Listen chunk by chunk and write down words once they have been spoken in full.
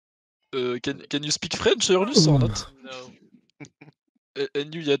Can you speak French, Ernest, or not? No.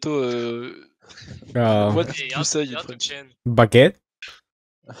 And you, Yato, what did you say in Yato French? can. Baguette.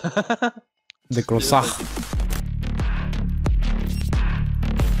 De croissant.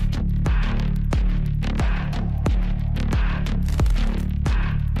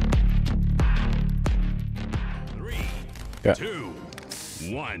 Yeah. 2,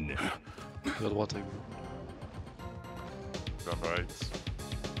 1. À droite avec vous. Gone right.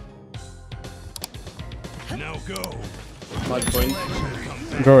 Now go. Bug point.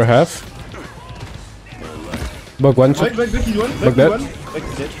 Go a half. Bug one shot. Bug is one. Bug dead. Bug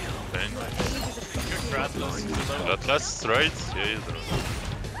is dead. Atlas, right? Yeah, he's right.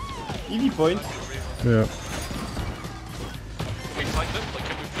 EV point. Yeah. Can we fight them? Like,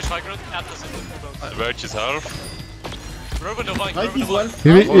 can we push high ground? Atlas in the Verge is half. Robo no vine, Right Robo no is one.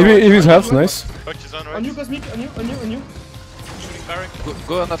 vine. He is half, nice. Verge is on On right. you, Cosmic. On you. Shooting barrack.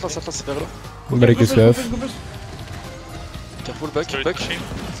 Go on Atlas, vers là. Barrick is half. Go push. Careful, back. Straight machine.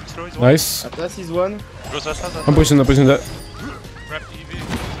 Destroys one. Nice. Atlas is one. Goes Atlas. I'm pushing that. Grab EV.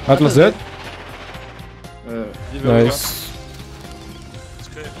 Atlas dead. Nice. It's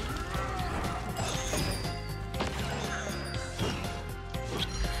good.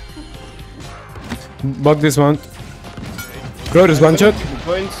 Bug this one. Grow this one shot.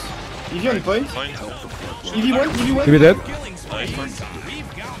 Points. EV on point. Point. EV one. EV one. He be dead. Nice.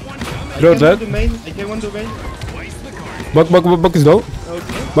 Grow dead. The main. I can one domain. Bug is low.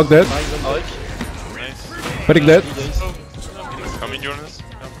 Okay. Bug dead. Nice. Barrick dead. Come in, Jonas.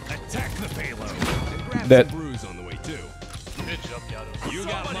 Attack the payload. Dead. Bruise on the way too. Good job, Yato. You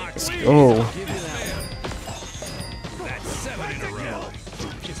got mocked. Oh. That's 7 in a row.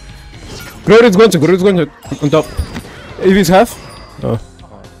 Grow this one shot. On top. If he's half. Oh.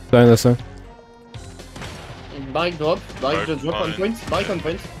 Fine, that's fine. Bike drop. Bike just drop on point. Bike on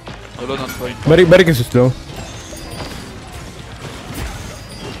point. Alone on point. Barrick is slow.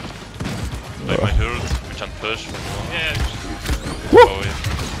 Like my hurt. We can push. Yeah. Oh, yeah.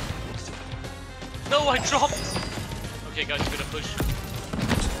 No, I dropped! Okay, guys, we're gonna push.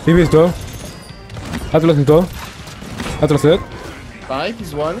 He is low. Atlas is low. Atlas dead. Bike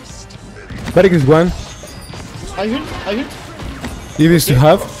is one. Barrick is one. I hit. He is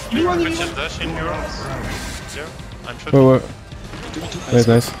half. EV one. Which EV is one. dash in Jonas. Yeah. I'm shooting. Wait. Nice,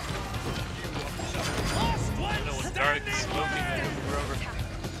 nice. I don't know what Barrack is smoking. We're over.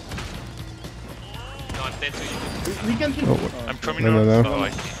 No, I'm dead to you. We can kill. I'm coming No. around. Oh, I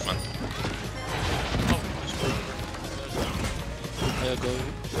can't, man. Yeah, go.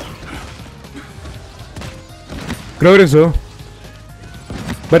 Grow is low.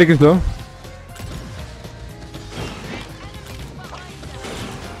 Barrick is low.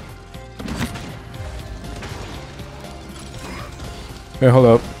 Hey, hold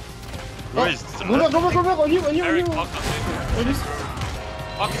up. Where is the Go back. On you. Barrack, Hawk, up Oh, this.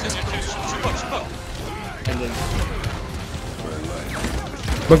 Hawk is in here too. Shoot Hawk. And then.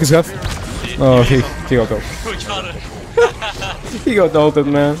 Bug is half. Oh, he got out. We got it. He got ulted,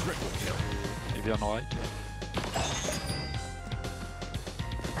 man. Maybe on right.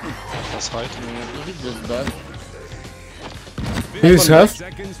 That's right. EV just bad. He is half.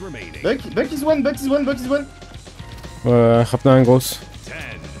 Seconds remaining. Buck is one. Gaat naar angles. 10.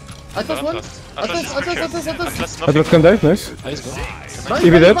 Atlas one. Atlas is quicker. Atlas. Atlas Atlas nothing. can die, nice. Nice, go. Bike.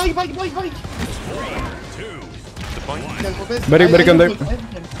 EV dead. Bike. 2. The point. Can contest. Barrick can die.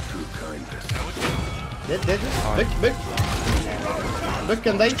 Dead. Buck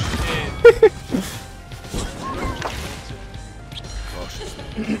can die.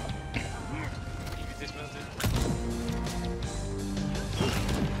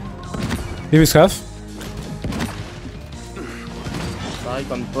 He is half. Bike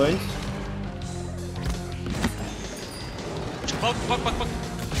on point. Buck.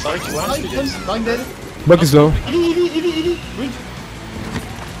 Bike dead. Bug is low. EV. Bridge.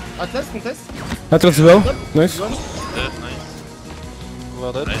 Atlas contest. Atlas is low. Nice. One. Dead, nice.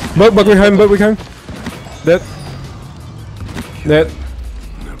 Well, that. Bug behind. Dead. Dead,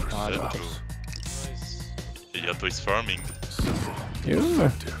 bro. Yato is farming.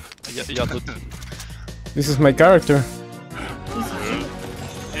 Yeah. Yato. This is my character.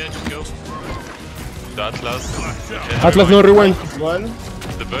 Yeah, just go. The Atlas. Okay, Atlas no rewind. One.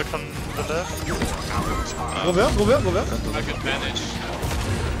 The bird on the left. Rover. I could manage.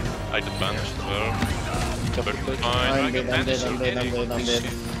 I did banish as well. Bird fine. I'm dead.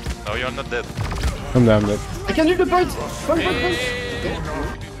 No, you're not dead. I'm dead. I can do the point. Point. We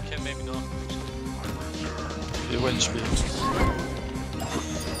can maybe not. It went HP.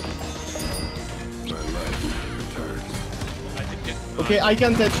 I think Okay. Okay, I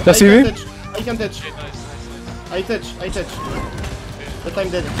can touch. That's I can easy. touch. I can touch. Okay, nice. I touch. But I'm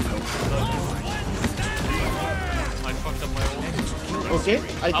dead. I fucked up my ult. Okay,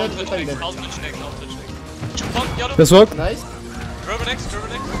 I I'll touch, touch but I'm next, dead. I'll touch next. Fuck, Yano. That's what? Nice. Grover next.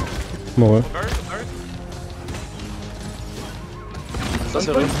 More. Bird. Ça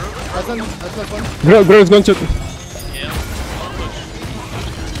c'est One vrai. point. Atlas one. Grow is going to. Yeah. I'll touch.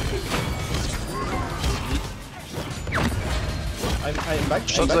 I'm back.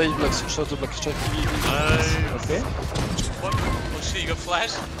 Shot I'm the back. black, shot the black, shot. Okay. What? Oh shit, you got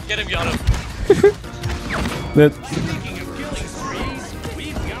flash? Get him, Yano. Dead.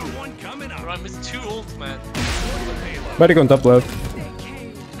 We've got one coming up. Bro, I missed 2 ults, man. Medic on top left.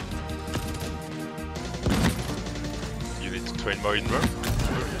 You need to train more in work.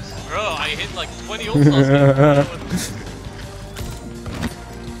 Bro, I hit like 20 ults last game.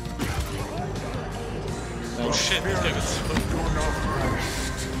 Oh shit, this guy was slow.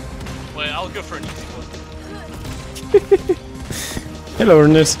 Wait, I'll go for an easy one. Hello,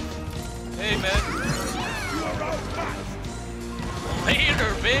 Ernest. Hey, man.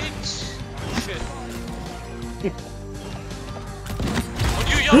 Later, bitch! Shit. On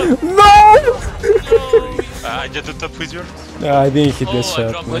you, Yano! No! No! I get the top with you. I didn't hit Oh, this I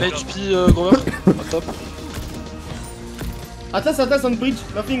shot. dropped 1 my HP Grover, on top. Atlas on bridge.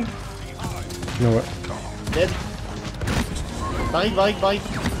 Nothing. No way. Dead. Bike.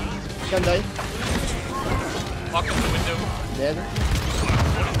 Can die. Fuck up the window. Dead.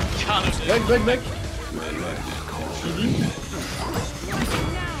 Yano did. Back. Easy.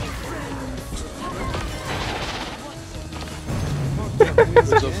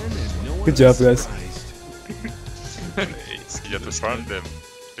 Good job, guys. You have to farm them.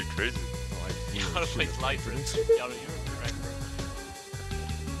 They're crazy. Yano plays light for this. Yano, you're correct,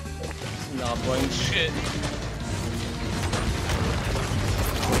 bro. Nah, point. Shit.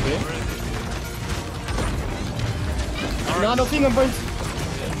 Okay. Nah, nothing on point.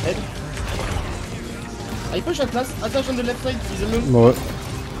 Dead. I push Atlas on the left side. He's alone. More.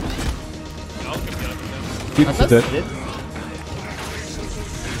 I'll give Yano that. Keep Atlas dead. dead.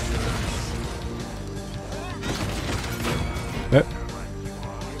 Yeah.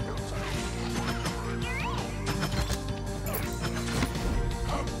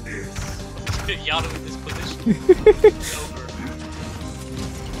 Yano in this position. It's over.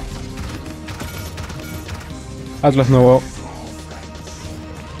 Atlas no wall.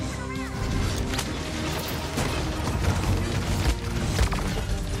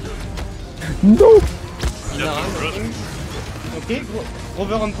 No! Nah, nothing. Okay,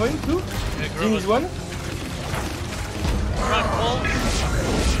 Grover on point too. Yeah, Jing is one. Run, Paul.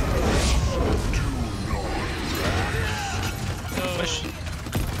 No.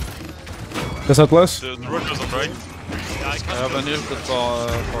 That's Atlas. The road goes on right. Yeah, I I can't have go. an ult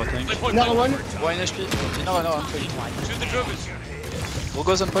for a tank. Play point, Another play one. 1 HP. Another. Shoot the Drovers. Who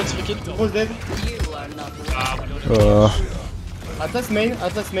goes on point, 3 kill? Gross dead. Ah, we don't have Atlas main.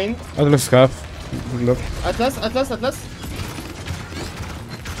 Atlas half. Look. Atlas.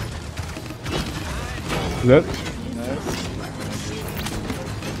 Dead.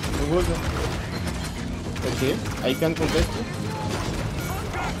 Gross. Okay, I can contest.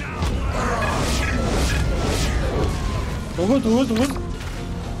 Gross.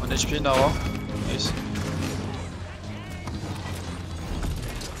 1 HP now. Nice.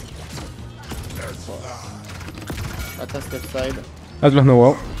 Atlas left side. Atlas no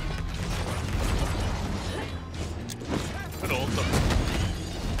wall. good ult.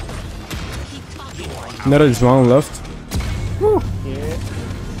 There is one left. Okay.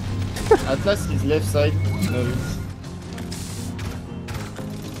 Atlas is left side. No.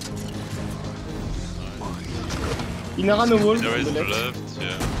 Inara no wall. There on is the the left. left,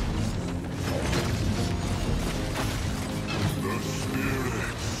 yeah.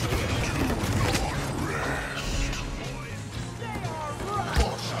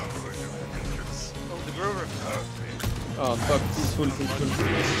 Oh, the Grover. Oh fuck, peaceful.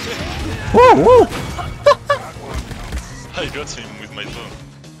 Whoa! I got him with my zone.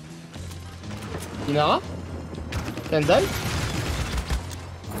 Inara? Can die?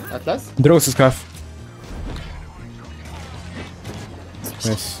 Atlas? Drones is half.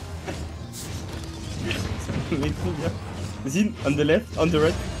 Nice. Zin, on the left, on the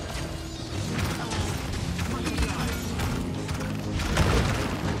right.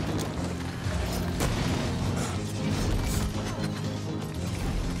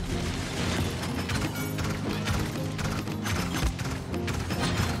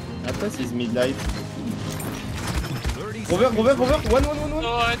 Atlas is mid-light. Over, one.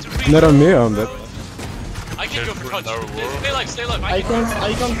 No, I had to reach. Not on me, I'm dead. I can go for touch. Our war. Stay alive, stay alive. I can't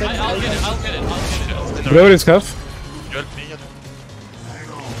take. I'll get it, I'll get it, I'll get it. Glory is half. You help me.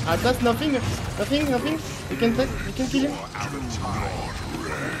 Atlas, nothing. You can take, you can kill him.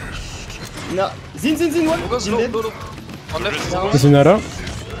 No, Zin, one. Go Zin slow, dead. go low. On left, Down. Zinara.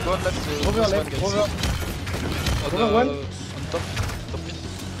 go on left. Over this left, guys. over. On, one. On top mid.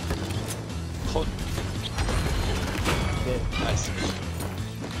 Hold. Okay. Nice.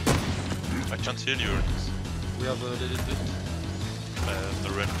 I can't heal you. We have a little bit. The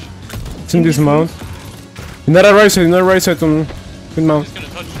range. It's in this mount. Another right side on good mount. It's gonna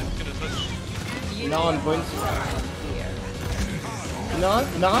touch, it's gonna touch. Now on point.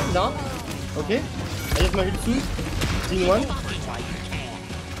 Nara. Okay. I have my heal soon. Zin one.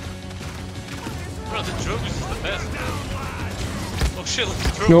 Bro, the Jogus is the best. Oh shit, look at the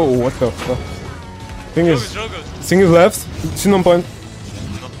Jogus. No, what the fuck? Jogus. Thing is left. Sin on point.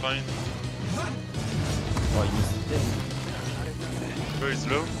 Not fine. Oh, he's dead. Very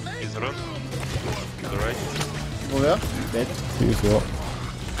slow. He's run. To the right. Over. Dead. He's well.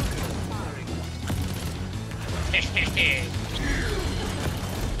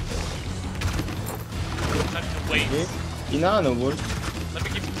 Time to wait. Okay. Inara no wall. Let me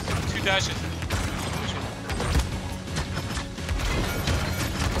give you 2 dashes.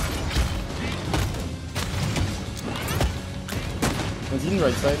 Zin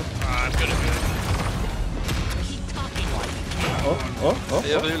right side. I'm good. Oh.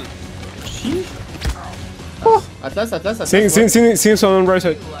 Yeah, real. Sheesh. Atlas. Sing on right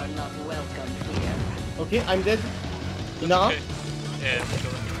side. Okay, I'm dead. Inara. Okay. Yeah,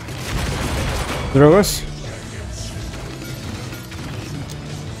 Drogos.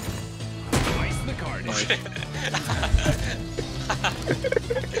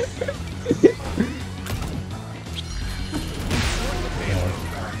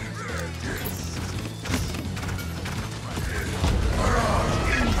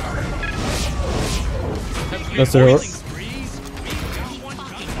 That's the road.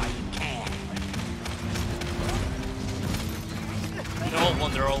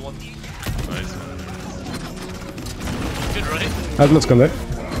 They're all one. Nice. Good, right? Atlas come there.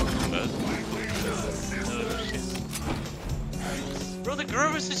 Bro, the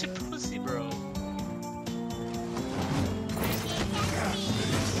Grover's such a pussy, bro.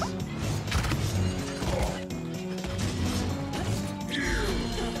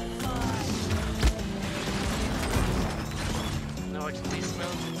 No, I can smell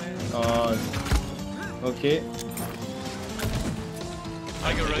it, man. Okay.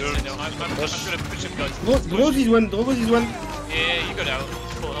 I go right side now. I'm gonna push him, guys. Drogos is one. Yeah, you go down.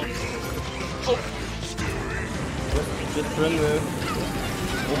 Full help. Oh! Just run.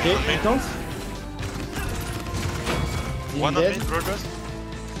 Okay, he counts. One on dead. me, progress.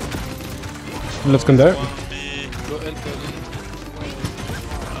 Let's come there. One B. Go help.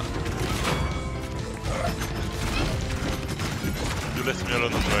 You left me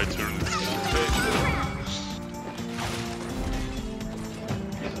alone on the right turn.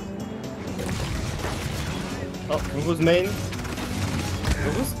 Oh, Drogos main.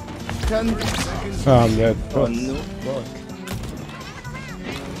 Drogos? Can. Ah, I'm dead. Oh no. God.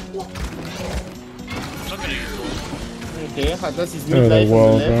 I'm gonna use one. Okay, Atlas is Oh, mid the life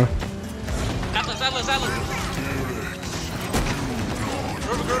wall, on the bro. left. Atlas!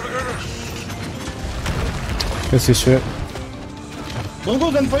 Grover! This is shit.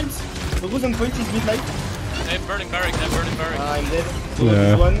 Drogos on point is mid life. Hey, burning barrack. Ah, I'm dead. Yeah.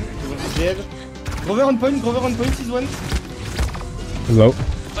 Drogos is one. Drogos is dead. Grover on point is one. Low.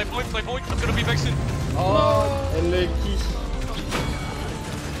 Play point. I'm gonna be back soon. Oh, unlucky.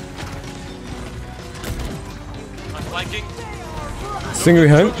 I'm flanking. Single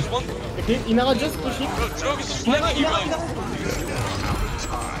behind. Jogus one. Okay, Inara just pushing. Bro, Jogus is flanking you guys.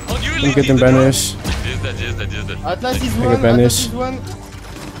 On you, I'm lead getting the drone. banished. He's dead. Atlas is I one. get banished. Left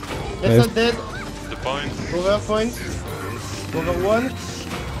Nice. side dead. The point. Over point. Over one.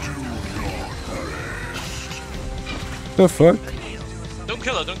 The fuck? Don't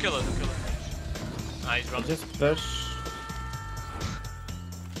kill her. Ah, he's running. Just push.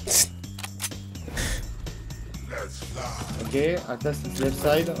 Okay, Atlas is left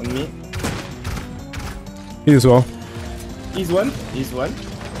side on me. He as well. He's one.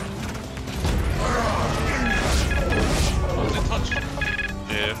 Oh, they touch.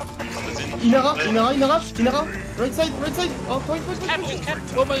 Yeah. That's in. Inara. Right side. Oh, point. Cap.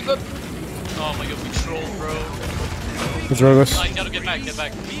 Oh my god. Oh my god, we trolled, bro. Drogos. Ah, you gotta get back. Atlas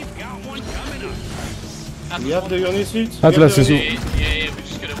We have one. the Uranus ult. Atlas is Yeah, we're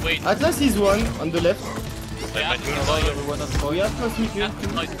just gonna wait. Atlas is one on the left. Yeah, Atlas Bye, everyone on We point. have Cosmic ult.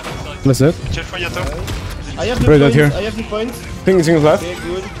 nice. That's it. Careful, Yato. I have the Right out points. here. I have the points. Things left. Okay,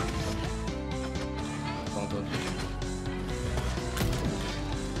 good.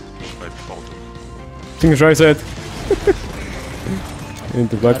 Ouais, plus fort. Things right side. Need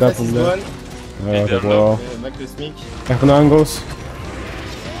to back up Atlas from is there. one. That wall. Back to Smic. Even angles.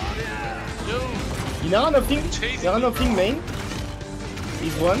 Inara nothing. Inara nothing main.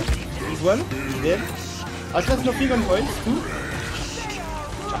 He's one. He's one. He's dead. Atlas nothing on points. Two.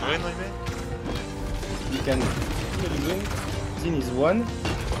 Cameron, I mean? You can. What are you doing? Zin is one.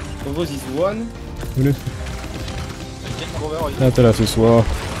 Provos is one. Really? Cover, Atlas is well.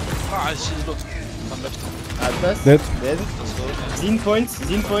 ah, si, l'autre. Enfin, left. Atlas. Dead. Dead. Zin points.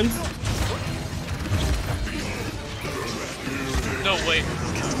 Zin points. No way.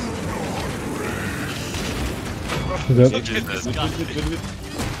 Dead. Look at this guy.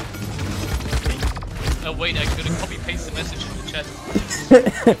 Oh wait, I couldn't copy paste the message in the chat.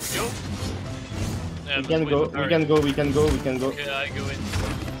 Yo. Yeah, We can wait, go. alright. We can go. We can go. We can go. Okay, I go in.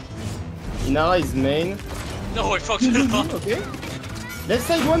 Inara is main. No, I fucked it up. Okay. Left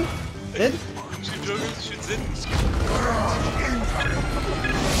side one. Dead. Shoot Jugando, shoot Zin.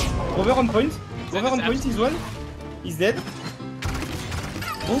 Over on point. Zin Over is on point. He's one. He's dead.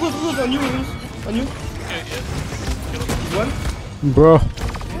 Provos on you. On you. Okay, yeah. He's one. Bro.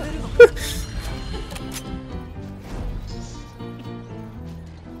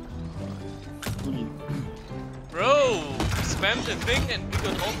 Fully. Bro, spam the thing and we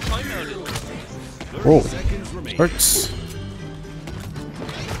got all the time out of it. Whoa. Seconds remaining. Hurts.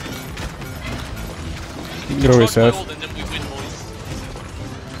 We Get over trust my yourself. ult and then we win, boys.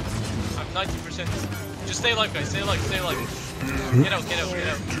 I'm 90%. Just stay alive, guys. Stay alive, stay alive. Get out, get out, get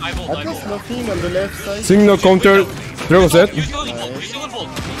out. I ult, I Atlas ult. nothing on the left side. Sing no counter. Dragon set. Use the little bolt, use the little bolt.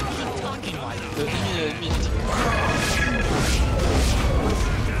 Ennemi.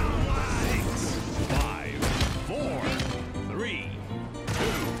 5, 4, 3,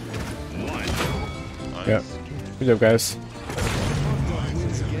 2, 1. Yeah. Good job, guys.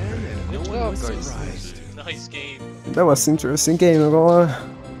 Good job, guys. Nice game. That was interesting game, bro.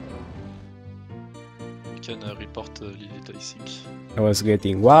 You can report Lilith, I think. I was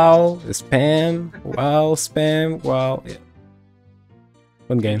getting wow, spam, wow, spam, wow. Yeah.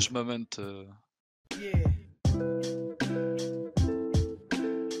 Fun game. Moment.